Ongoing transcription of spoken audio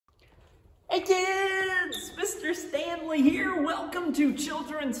Hey kids, Mr. Stanley here. Welcome to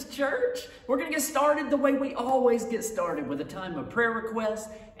Children's Church. We're going to get started the way we always get started, with a time of prayer requests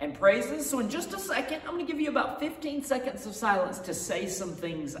and praises. So in just a second, I'm going to give you about 15 seconds of silence to say some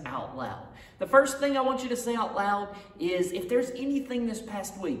things out loud. The first thing I want you to say out loud is, if there's anything this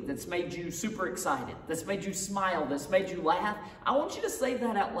past week that's made you super excited, that's made you smile, that's made you laugh, I want you to say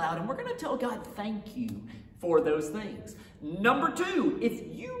that out loud, and we're going to tell God thank you for those things. Number two,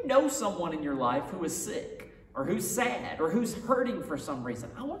 if you know someone in your life who is sick or who's sad or who's hurting for some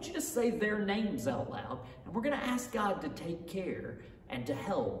reason, I want you to say their names out loud, and we're going to ask God to take care and to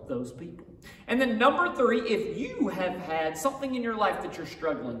help those people. And then number three, if you have had something in your life that you're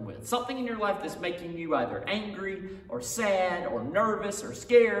struggling with, something in your life that's making you either angry or sad or nervous or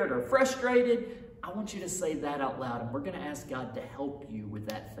scared or frustrated, I want you to say that out loud, and we're going to ask God to help you with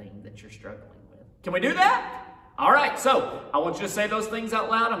that thing that you're struggling with. Can we do that? All right, so I want you to say those things out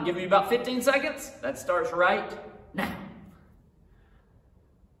loud. I'm giving you about 15 seconds. That starts right now.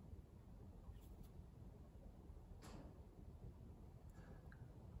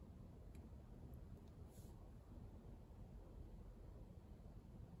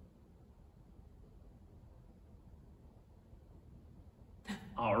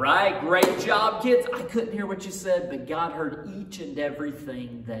 All right, great job, kids. I couldn't hear what you said, but God heard each and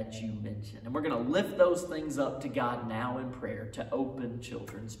everything that you mentioned. And we're going to lift those things up to God now in prayer to open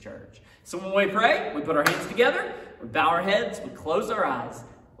Children's Church. So when we pray, we put our hands together, we bow our heads, we close our eyes.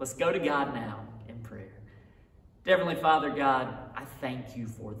 Let's go to God now in prayer. Dear Heavenly Father, God, I thank you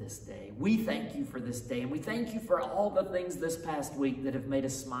for this day. We thank you for this day, and we thank you for all the things this past week that have made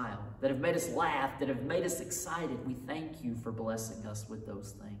us smile, that have made us laugh, that have made us excited. We thank you for blessing us with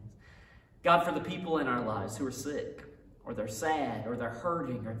those things. God, for the people in our lives who are sick, or they're sad, or they're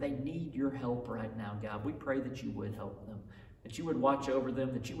hurting, or they need your help right now, God, we pray that you would help them, that you would watch over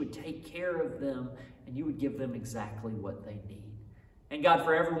them, that you would take care of them, and you would give them exactly what they need. And God,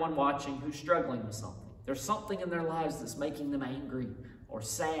 for everyone watching who's struggling with something, there's something in their lives that's making them angry or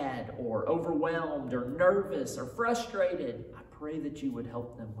sad or overwhelmed or nervous or frustrated, I pray that you would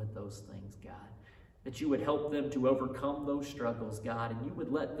help them with those things, God. That you would help them to overcome those struggles, God, and you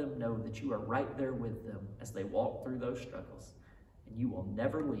would let them know that you are right there with them as they walk through those struggles. And you will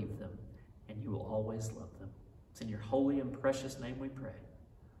never leave them, and you will always love them. It's in your holy and precious name we pray.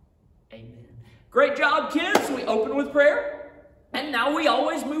 Amen. Great job, kids. We open with prayer. And now we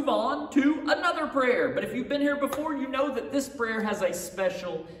always move on to another prayer. But if you've been here before, you know that this prayer has a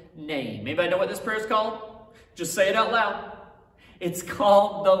special name. Anybody know what this prayer is called? Just say it out loud. It's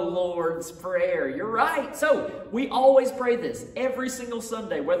called the Lord's Prayer. You're right. So we always pray this every single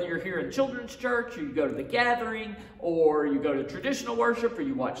Sunday, whether you're here in Children's Church, or you go to the gathering, or you go to traditional worship, or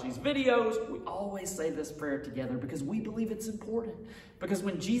you watch these videos. We always say this prayer together because we believe it's important. Because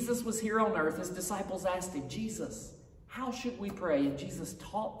when Jesus was here on earth, his disciples asked him, Jesus, how should we pray? And Jesus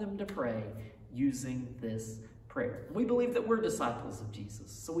taught them to pray using this prayer. We believe that we're disciples of Jesus,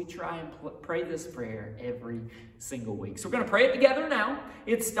 so we try and pray this prayer every single week. So we're going to pray it together now.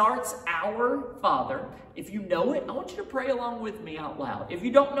 It starts, Our Father. If you know it, I want you to pray along with me out loud. If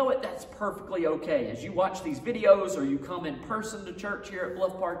you don't know it, that's perfectly okay. As you watch these videos or you come in person to church here at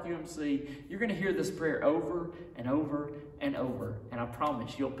Bluff Park UMC, you're going to hear this prayer over and over and over, and I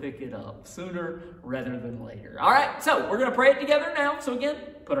promise you'll pick it up sooner rather than later. All right, so we're going to pray it together now. So again,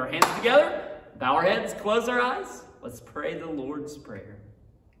 put our hands together, bow our heads, close our eyes. Let's pray the Lord's Prayer.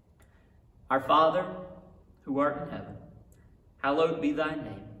 Our Father, who art in heaven, hallowed be thy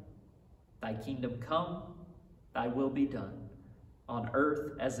name. Thy kingdom come, thy will be done, on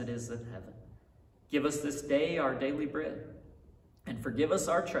earth as it is in heaven. Give us this day our daily bread, and forgive us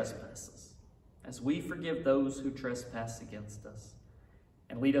our trespasses, as we forgive those who trespass against us.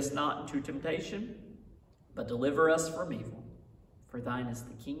 And lead us not into temptation, but deliver us from evil. For thine is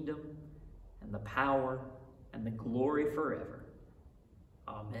the kingdom, and the power, and the glory forever.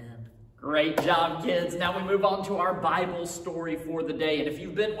 Amen. Great job, kids. Now we move on to our Bible story for the day. And if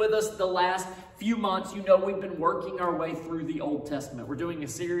you've been with us the last few months, you know we've been working our way through the Old Testament. We're doing a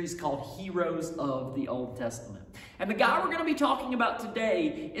series called Heroes of the Old Testament. And the guy we're going to be talking about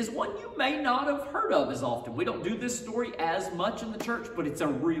today is one you may not have heard of as often. We don't do this story as much in the church, but it's a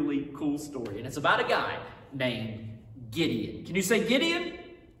really cool story. And it's about a guy named Gideon. Can you say Gideon?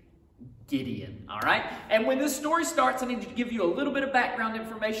 Gideon, all right? And when this story starts, I need to give you a little bit of background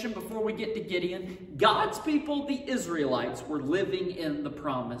information before we get to Gideon. God's people, the Israelites, were living in the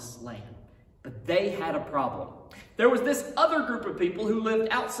promised land, but they had a problem. There was this other group of people who lived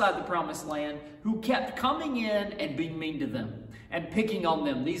outside the promised land who kept coming in and being mean to them and picking on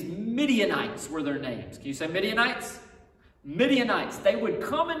them. These Midianites were their names. Can you say Midianites? Midianites, they would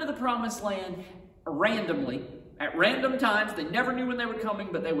come into the promised land randomly, at random times. They never knew when they were coming,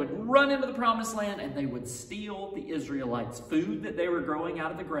 but they would run into the promised land and they would steal the Israelites' food that they were growing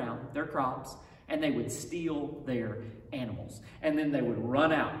out of the ground, their crops, and they would steal their animals. And then they would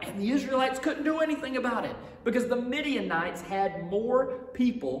run out. And the Israelites couldn't do anything about it because the Midianites had more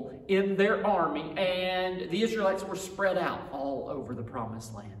people in their army and the Israelites were spread out all over the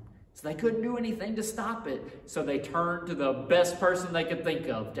promised land. So they couldn't do anything to stop it. So they turned to the best person they could think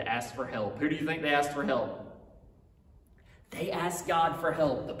of to ask for help. Who do you think they asked for help? They asked God for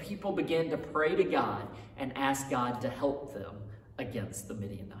help. The people began to pray to God and ask God to help them against the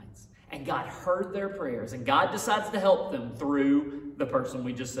Midianites. And God heard their prayers. And God decides to help them through the person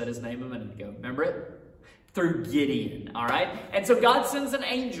we just said his name a minute ago. Remember it? Through Gideon, all right? And so God sends an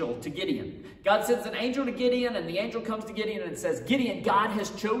angel to Gideon. God sends an angel to Gideon, and the angel comes to Gideon and says, Gideon, God has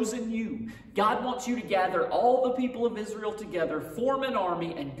chosen you. God wants you to gather all the people of Israel together, form an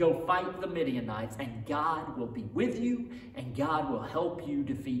army, and go fight the Midianites. And God will be with you, and God will help you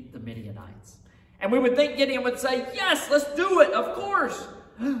defeat the Midianites. And we would think Gideon would say, yes, let's do it, of course.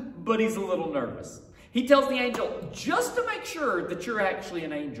 But he's a little nervous. He tells the angel, just to make sure that you're actually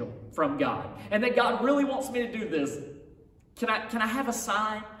an angel from God and that God really wants me to do this, can I have a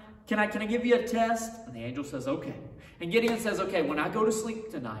sign? Can I give you a test? And the angel says, okay. And Gideon says, okay, when I go to sleep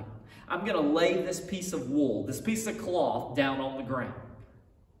tonight, I'm going to lay this piece of wool, this piece of cloth down on the ground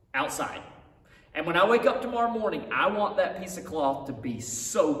outside. And when I wake up tomorrow morning, I want that piece of cloth to be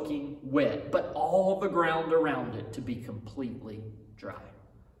soaking wet, but all the ground around it to be completely dry.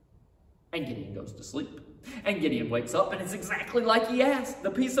 And Gideon goes to sleep. And Gideon wakes up and it's exactly like he asked.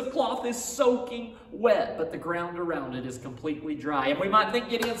 The piece of cloth is soaking wet, but the ground around it is completely dry. And we might think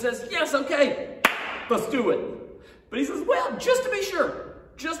Gideon says, yes, okay, let's do it. But he says, well, just to make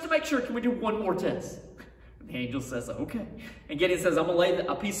sure, can we do one more test? And the angel says, okay. And Gideon says, I'm going to lay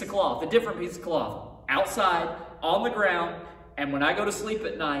a piece of cloth, a different piece of cloth, outside on the ground. And when I go to sleep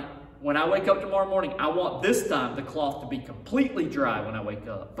at night, when I wake up tomorrow morning, I want this time the cloth to be completely dry when I wake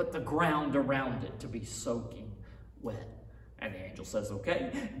up, but the ground around it to be soaking wet. And the angel says,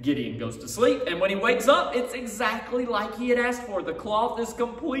 okay. Gideon goes to sleep, and when he wakes up, it's exactly like he had asked for. The cloth is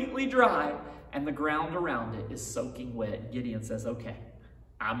completely dry, and the ground around it is soaking wet. Gideon says, okay,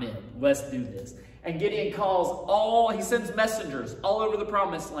 I'm in. Let's do this. And Gideon he sends messengers all over the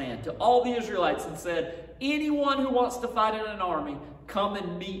promised land to all the Israelites and said, anyone who wants to fight in an army, come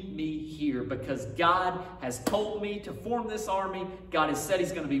and meet me here because God has told me to form this army. God has said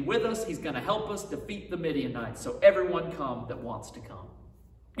he's going to be with us. He's going to help us defeat the Midianites. So everyone come that wants to come.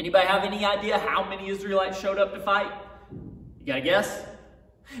 Anybody have any idea how many Israelites showed up to fight? You got to guess?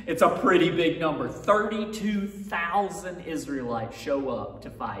 It's a pretty big number. 32,000 Israelites show up to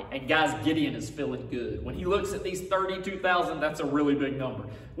fight. And guys, Gideon is feeling good. When he looks at these 32,000, that's a really big number.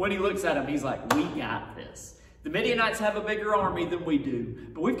 When he looks at them, he's like, we got this. The Midianites have a bigger army than we do,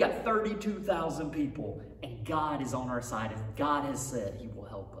 but we've got 32,000 people, and God is on our side, and God has said he will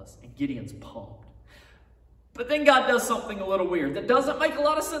help us. And Gideon's pumped. But then God does something a little weird that doesn't make a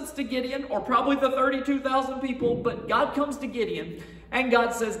lot of sense to Gideon, or probably the 32,000 people, but God comes to Gideon, and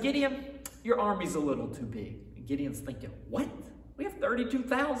God says, Gideon, your army's a little too big. And Gideon's thinking, what? We have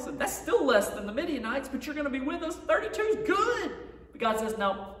 32,000. That's still less than the Midianites, but you're going to be with us. 32 is good. But God says,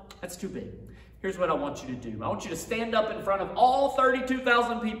 no, that's too big. Here's what I want you to do. I want you to stand up in front of all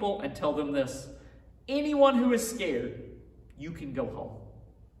 32,000 people and tell them this. Anyone who is scared, you can go home.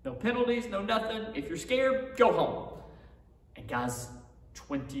 No penalties, no nothing. If you're scared, go home. And guys,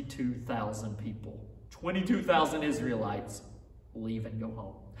 22,000 people, 22,000 Israelites leave and go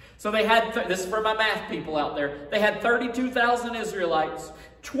home. So they had, this is for my math people out there, they had 32,000 Israelites,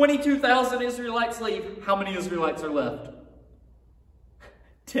 22,000 Israelites leave. How many Israelites are left?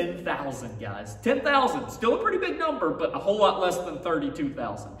 10,000, guys. 10,000. Still a pretty big number, but a whole lot less than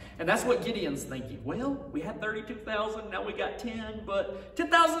 32,000. And that's what Gideon's thinking. Well, we had 32,000, now we got 10, but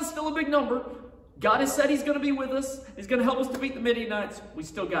 10,000 is still a big number. God has said he's going to be with us. He's going to help us defeat the Midianites. We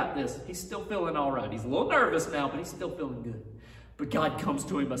still got this. He's still feeling all right. He's a little nervous now, but he's still feeling good. But God comes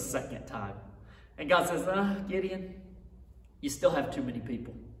to him a second time. And God says, Gideon, you still have too many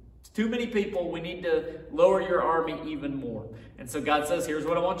people. It's too many people. We need to lower your army even more. And so God says, here's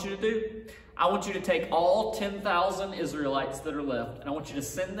what I want you to do. I want you to take all 10,000 Israelites that are left, and I want you to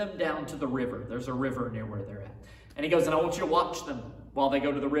send them down to the river. There's a river near where they're at. And he goes, and I want you to watch them while they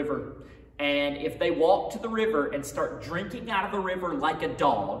go to the river. And if they walk to the river and start drinking out of the river like a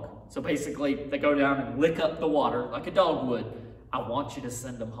dog, so basically they go down and lick up the water like a dog would, I want you to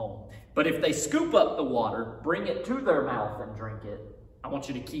send them home. But if they scoop up the water, bring it to their mouth and drink it, I want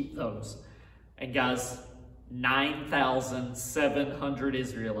you to keep those. And guys, 9,700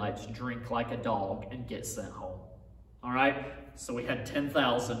 Israelites drink like a dog and get sent home. All right? So we had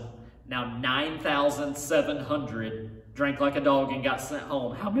 10,000. Now 9,700 drank like a dog and got sent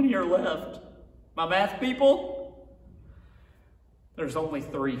home. How many are left? My math people? There's only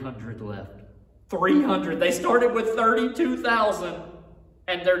 300 left. 300. They started with 32,000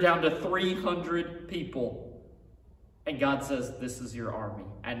 and they're down to 300 people. And God says, this is your army.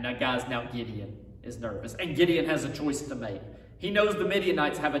 And now, guys, now Gideon is nervous. And Gideon has a choice to make. He knows the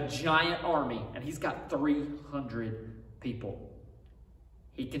Midianites have a giant army and he's got 300 people.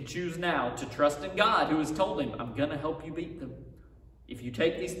 He can choose now to trust in God, who has told him, I'm going to help you beat them. If you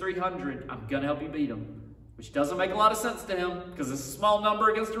take these 300, I'm going to help you beat them. Which doesn't make a lot of sense to him because it's a small number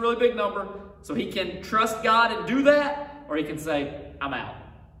against a really big number. So he can trust God and do that, or he can say, I'm out.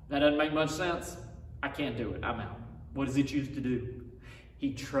 That doesn't make much sense. I can't do it. I'm out. What does he choose to do?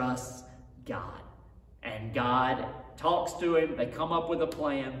 He trusts God. And God talks to him. They come up with a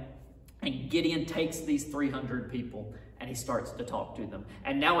plan. And Gideon takes these 300 people and he starts to talk to them.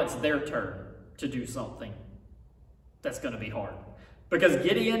 And now it's their turn to do something that's going to be hard. Because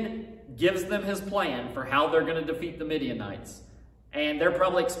Gideon gives them his plan for how they're going to defeat the Midianites. And they're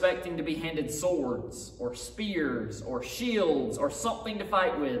probably expecting to be handed swords or spears or shields or something to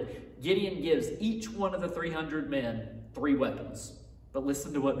fight with. Gideon gives each one of the 300 men 3 weapons. But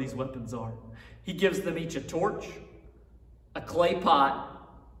listen to what these weapons are. He gives them each a torch, a clay pot,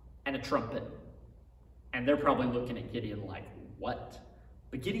 and a trumpet. And they're probably looking at Gideon like, what?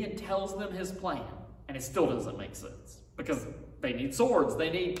 But Gideon tells them his plan, and it still doesn't make sense. Because they need swords,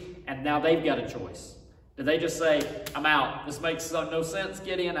 and now they've got a choice. Do they just say, I'm out, this makes no sense,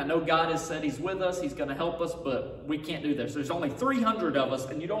 Gideon, I know God has said he's with us, he's going to help us, but we can't do this. There's only 300 of us,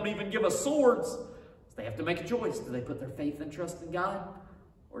 and you don't even give us swords. So they have to make a choice. Do they put their faith and trust in God,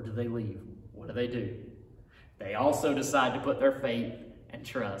 or do they leave? What do? They also decide to put their faith and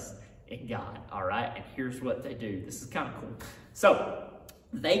trust in God, all right? And here's what they do. This is kind of cool. So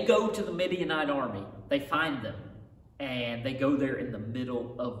they go to the Midianite army. They find them, and they go there in the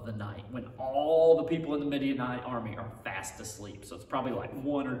middle of the night when all the people in the Midianite army are fast asleep. So it's probably like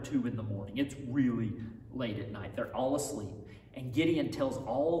 1 or 2 in the morning. It's really late at night. They're all asleep. And Gideon tells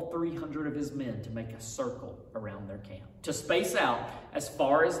all 300 of his men to make a circle around their camp, to space out as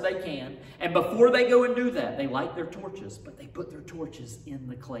far as they can. And before they go and do that, they light their torches, but they put their torches in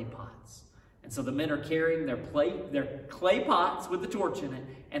the clay pots. And so the men are carrying their clay pots with the torch in it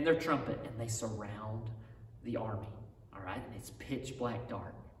and their trumpet, and they surround the army, all right? And it's pitch black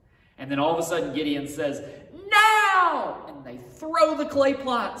dark. And then all of a sudden Gideon says, now! And they throw the clay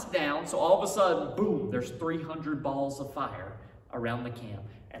pots down. So all of a sudden, boom, there's 300 balls of fire around the camp.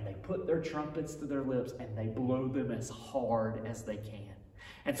 And they put their trumpets to their lips and they blow them as hard as they can.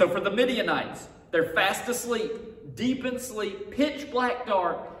 And so for the Midianites, they're fast asleep, deep in sleep, pitch black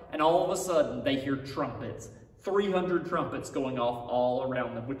dark. And all of a sudden they hear trumpets, 300 trumpets going off all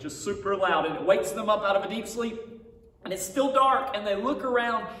around them, which is super loud. And it wakes them up out of a deep sleep. And it's still dark, and they look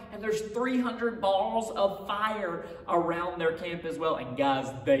around, and there's 300 balls of fire around their camp as well. And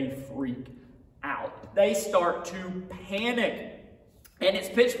guys, they freak out. They start to panic. And it's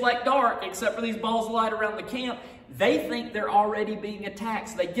pitch black dark, except for these balls of light around the camp. They think they're already being attacked.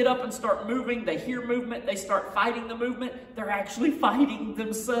 So they get up and start moving. They hear movement. They start fighting the movement. They're actually fighting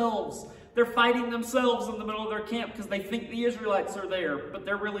themselves. They're fighting themselves in the middle of their camp because they think the Israelites are there, but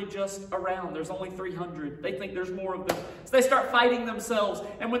they're really just around. There's only 300. They think there's more of them. So they start fighting themselves.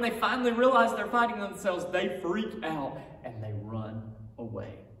 And when they finally realize they're fighting themselves, they freak out and they run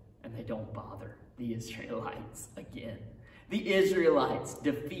away. And they don't bother the Israelites again. The Israelites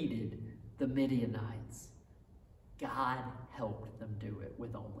defeated the Midianites. God helped them do it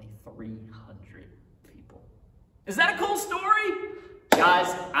with only 300 people. Is that a cool story?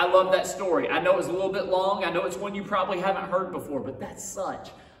 Guys, I love that story. I know it's a little bit long. I know it's one you probably haven't heard before, but that's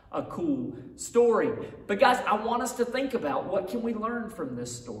such a cool story. But guys, I want us to think about what can we learn from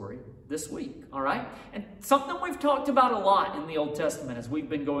this story this week, all right? And something we've talked about a lot in the Old Testament as we've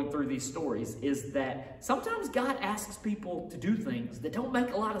been going through these stories is that sometimes God asks people to do things that don't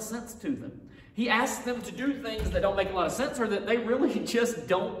make a lot of sense to them. He asks them to do things that don't make a lot of sense or that they really just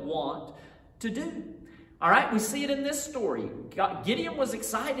don't want to do. All right, we see it in this story. Gideon was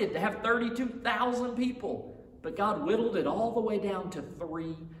excited to have 32,000 people, but God whittled it all the way down to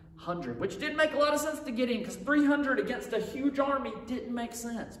 300, which didn't make a lot of sense to Gideon because 300 against a huge army didn't make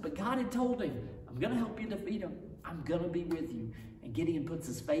sense. But God had told him, I'm going to help you defeat them. I'm going to be with you. And Gideon puts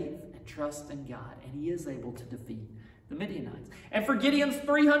his faith and trust in God, and he is able to defeat the Midianites. And for Gideon's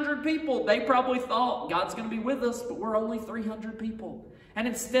 300 people, they probably thought, God's going to be with us, but we're only 300 people. And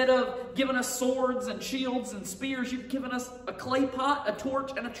instead of giving us swords and shields and spears, you've given us a clay pot, a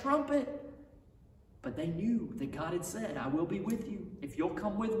torch, and a trumpet. But they knew that God had said, I will be with you. If you'll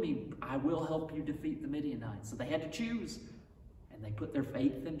come with me, I will help you defeat the Midianites. So they had to choose. And they put their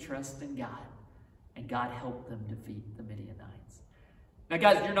faith and trust in God. And God helped them defeat the Midianites. Now,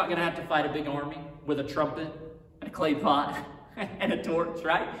 guys, you're not going to have to fight a big army with a trumpet and a clay pot and a torch,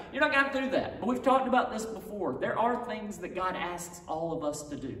 right? You're not going to have to do that. But we've talked about this before. There are things that God asks all of us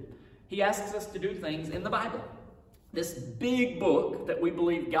to do. He asks us to do things in the Bible. This big book that we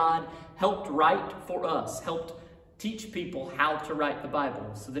believe God helped write for us, helped teach people how to write the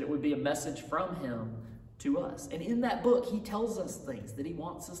Bible so that it would be a message from Him to us. And in that book, He tells us things that He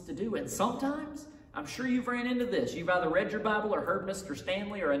wants us to do. And sometimes, I'm sure you've ran into this. You've either read your Bible or heard Mr.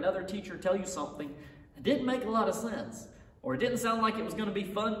 Stanley or another teacher tell you something that didn't make a lot of sense. Or it didn't sound like it was going to be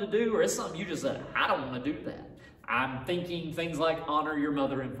fun to do, or it's something you just said, I don't want to do that. I'm thinking things like honor your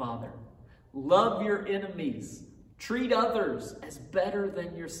mother and father. Love your enemies. Treat others as better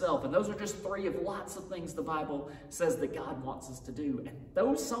than yourself. And those are just 3 of lots of things the Bible says that God wants us to do. And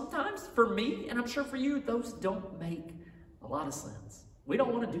those sometimes, for me, and I'm sure for you, those don't make a lot of sense. We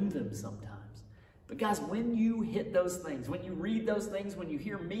don't want to do them sometimes. But guys, when you hit those things, when you read those things, when you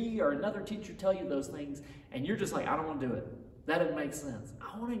hear me or another teacher tell you those things, and you're just like, I don't want to do it. That doesn't make sense.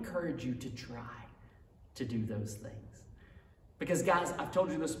 I want to encourage you to try to do those things. Because guys, I've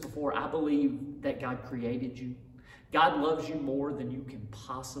told you this before, I believe that God created you. God loves you more than you can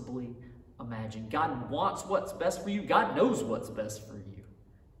possibly imagine. God wants what's best for you. God knows what's best for you.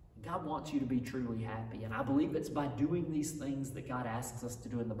 God wants you to be truly happy. And I believe it's by doing these things that God asks us to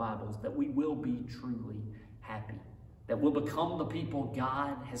do in the Bible that we will be truly happy. That we'll become the people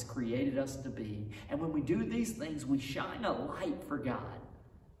God has created us to be. And when we do these things, we shine a light for God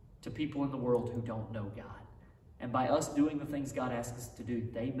to people in the world who don't know God. And by us doing the things God asks us to do,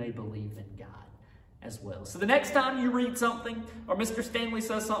 they may believe in God as well. So the next time you read something, or Mr. Stanley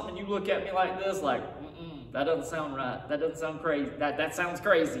says something, and you look at me like this, like, that doesn't sound right. That doesn't sound crazy. That sounds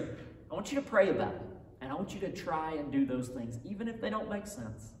crazy. I want you to pray about it. And I want you to try and do those things, even if they don't make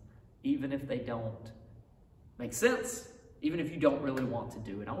sense. Even if they don't make sense. Even if you don't really want to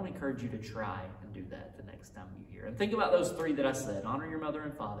do it. I want to encourage you to try and do that the next time you hear. And think about those 3 that I said. Honor your mother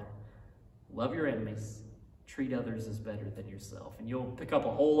and father. Love your enemies. Treat others as better than yourself. And you'll pick up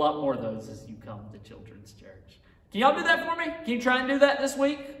a whole lot more of those as you come to Children's Church. Can y'all do that for me? Can you try and do that this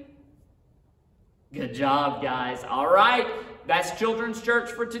week? Good job, guys. All right. That's Children's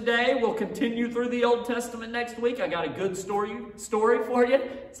Church for today. We'll continue through the Old Testament next week. I got a good story for you.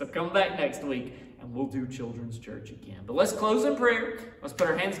 So come back next week and we'll do Children's Church again. But let's close in prayer. Let's put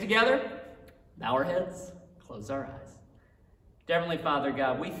our hands together, bow our heads, close our eyes. Heavenly Father,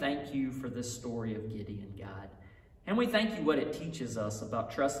 God, we thank you for this story of Gideon, God. And we thank you what it teaches us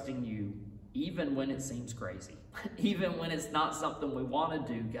about trusting you even when it seems crazy. Even when it's not something we want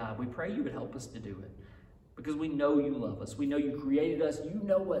to do, God. We pray you would help us to do it. Because we know you love us. We know you created us. You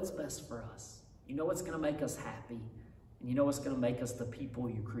know what's best for us. You know what's going to make us happy. And you know what's going to make us the people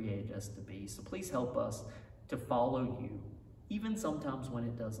you created us to be. So please help us to follow you, even sometimes when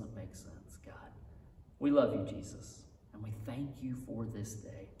it doesn't make sense, God. We love you, Jesus. And we thank you for this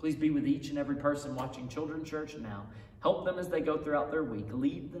day. Please be with each and every person watching Children's Church now. Help them as they go throughout their week.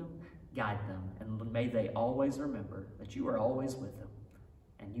 Lead them, guide them, and may they always remember that you are always with them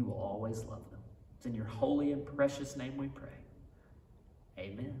and you will always love them. It's in your holy and precious name we pray.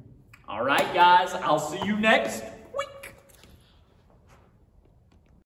 Amen. All right, guys, I'll see you next